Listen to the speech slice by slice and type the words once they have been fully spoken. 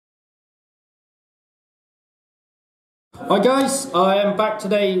Hi guys, I am back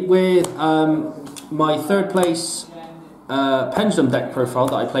today with my third place pendulum deck profile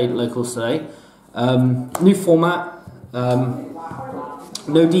that I played at locals today. New format, no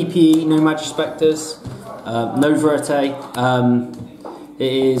DPE, no Magic Spectres, no Verte.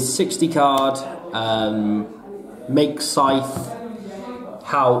 It is 60 card, make Scythe,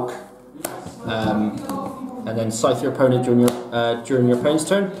 Hulk, and then Scythe your opponent during your opponent's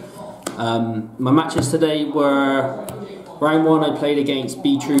turn. My matches today were round 1 I played against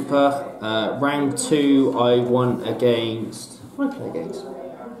B Trooper, round 2 I won against, what did I play against?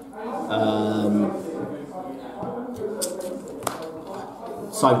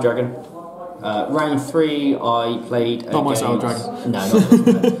 Cyber Dragon. Round 3 I played not against... Not my Cyber Dragon. No,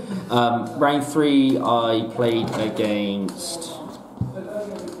 not round 3 I played against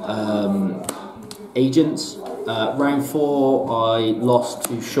Agents. Round 4 I lost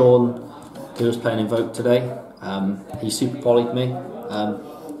to Sean, who was playing Invoke today. He super polyed me.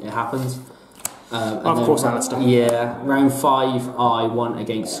 It happens. Of course, Alistair. Yeah, round 5 I won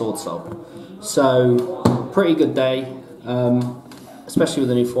against Sword Soul. So, pretty good day, especially with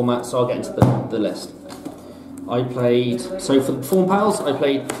the new format, so I'll get into the list. I played, so for the Perform Pals, I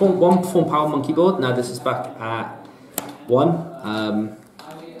played one Perform Pal monkey board. Now this is back at 1.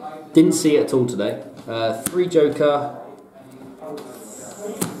 Didn't see it at all today. 3 Joker,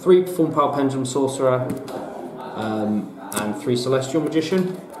 3 Perform Pal Pendulum Sorcerer, and 3 Celestial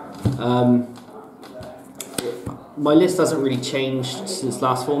Magician. My list hasn't really changed since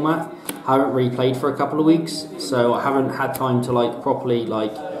last format. I haven't really played for a couple of weeks, so I haven't had time to properly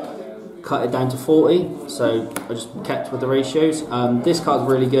cut it down to 40. So I just kept with the ratios. This card's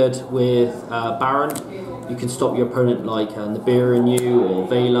really good with Baron. You can stop your opponent Nibiru in you, or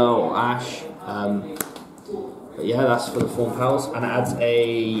Vela, or Ash. But yeah, that's for the Form Pals, and it adds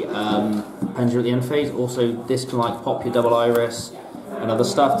a pendulum at the end phase. Also, this can pop your double iris and other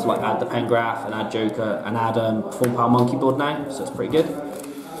stuff to add the Pengraph and add Joker and add Form Pal monkey board now, so it's pretty good.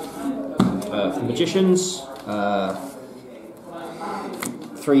 For Magicians,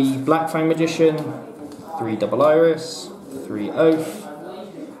 3 Black Fang Magician, 3 double iris, 3 Oath,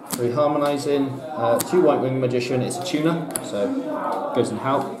 3 Harmonizing, 2 White Wing Magician. It's a tuner, so goes in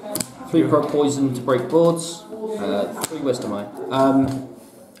help. 3 Pro Poison to break boards. 3 Wisdom Eye.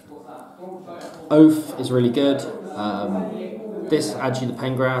 Oath is really good. This adds you the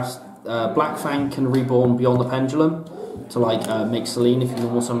Pengraphs. Black Fang can reborn beyond the pendulum to make Selene if you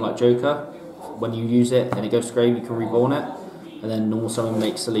normal summon like Joker. When you use it and it goes to grave, you can reborn it. And then normal summon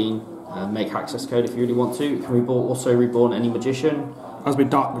make Selene, make Access Code if you really want to. You can also reborn any Magician. As be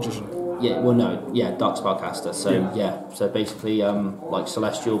Dark Magician. Yeah, well no, yeah, Dark Spellcaster. So yeah, so basically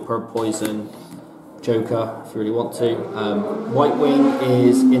Celestial, Pro Poison, Joker if you really want to. White Wing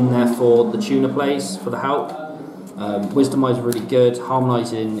is in there for the tuner plays for the help. Wisdom Eye is really good.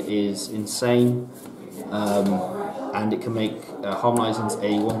 Harmonizing is insane, and it can make Harmonizing's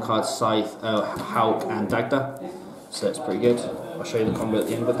a 1-card Scythe, Hulk, and Dagda. So it's pretty good. I'll show you the combo at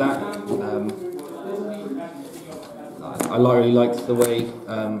the end with that. I really like the way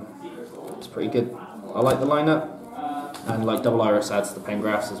it's pretty good. I like the lineup, and double iris adds the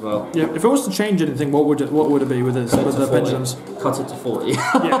Pengraphs as well. Yeah. If it was to change anything, what would it be with this with the pendulums? Cut it to 40.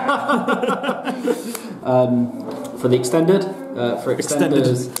 Yeah. For the extended,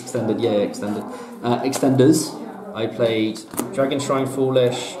 extenders, I played Dragon Shrine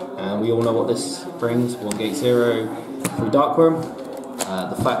Foolish, and we all know what this brings. 1 Gate 0, 3 Darkworm.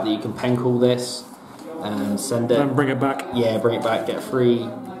 The fact that you can pen call this and send it, and bring it back. Yeah, bring it back, get a free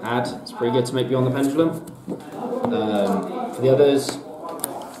add. It's pretty good to make Beyond the Pendulum. For the others,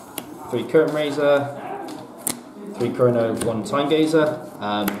 3 Curtain Raiser, 3 Chrono, 1 Time Gazer.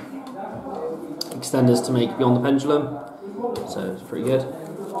 Extenders to make Beyond the Pendulum, so it's pretty good.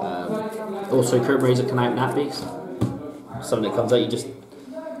 Also, Curtain Raiser can out Nat Beast. Something that comes out, you just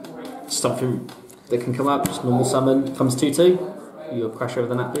something that can come up, just normal summon, comes 2/2. You'll crash over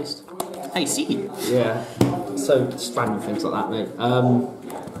the Nat Beast. I see. Yeah, so just random things like that, mate.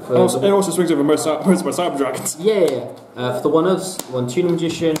 It also swings over most of my Cyber Dragons. Yeah. For the one-ofs, 1 Tuner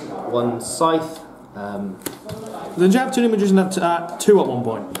Magician, 1 Scythe. Did you have Tuner Magician at 2 at one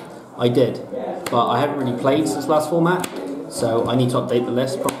point? I did, but I haven't really played since last format, so I need to update the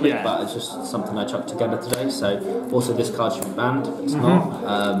list properly. Yeah. But it's just something I chucked together today. So also this card should be banned, but it's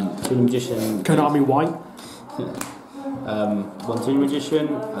not. Tuner Magician. Konami White. 1 Tuner Magician,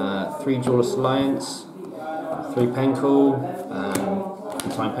 3 Jawless Alliance, 3 Pencool,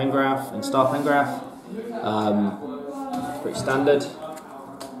 Time Pengraph and Star Pengraph. Pretty standard.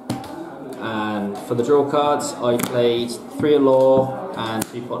 And for the draw cards, I played 3 Allure, and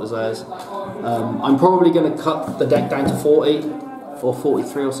 2 pot desires. I'm probably going to cut the deck down to 40 or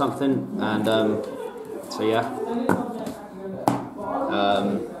 43 or something, and so yeah.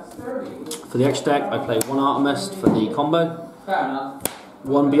 For the extra deck, I play 1 Artemist for the combo,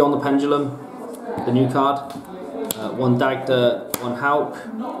 1 Beyond the Pendulum, the new card, 1 Dagda, 1 Halp,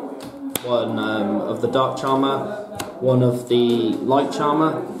 1 of the Dark Charmer, 1 of the Light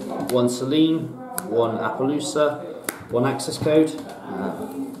Charmer, 1 Selene, 1 Appaloosa, 1 Access Code,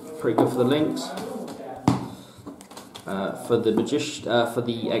 pretty good for the links. For the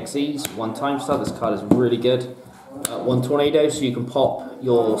XEs, 1 Time Star, this card is really good. 1 Tornado, so you can pop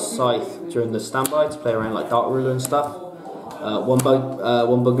your Scythe during the standby to play around like Dark Ruler and stuff. 1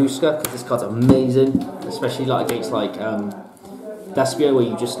 Baguska, because this card's amazing, especially like against like Despio, where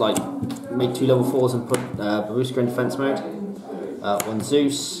you just like make 2 level 4s and put Babuska in defense mode. 1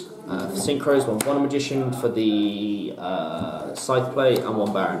 Zeus, for Synchros, 1 Wonder Magician for the Scythe play, and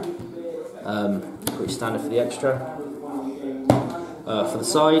 1 Baron. Pretty standard for the extra. For the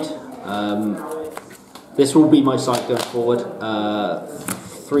side, this will be my side going forward.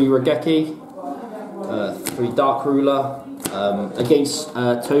 3 Regeki, 3 Dark Ruler. Against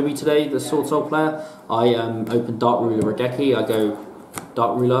Toby today, the Sword Soul player, I open Dark Ruler Regeki, I go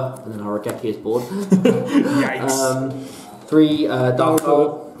Dark Ruler, and then our Regeki is bored. Yikes. 3 Dark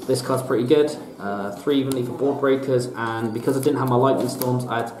Hole, this card's pretty good. 3 Evenly for board breakers, and because I didn't have my Lightning Storms,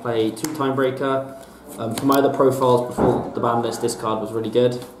 I had to play 2 Time Breaker. For my other profiles before the ban list, this card was really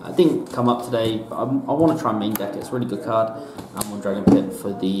good. It didn't come up today, but I want to try and main deck it. It's a really good card. I'm on Dragon Pit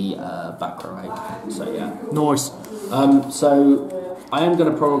for the back row 8. So yeah. Nice. So I am going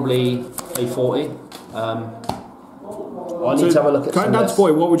to probably play 40. I need to have a look at cutting down to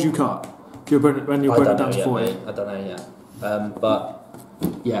 40, what would you cut? When you're putting it down to 40? Mate. I don't know yet. But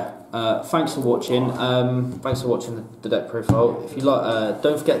yeah, thanks for watching. Thanks for watching the deck profile. If you like,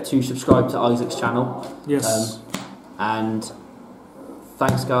 don't forget to subscribe to Isaac's channel. Yes. And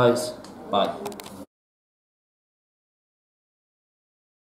thanks, guys. Bye.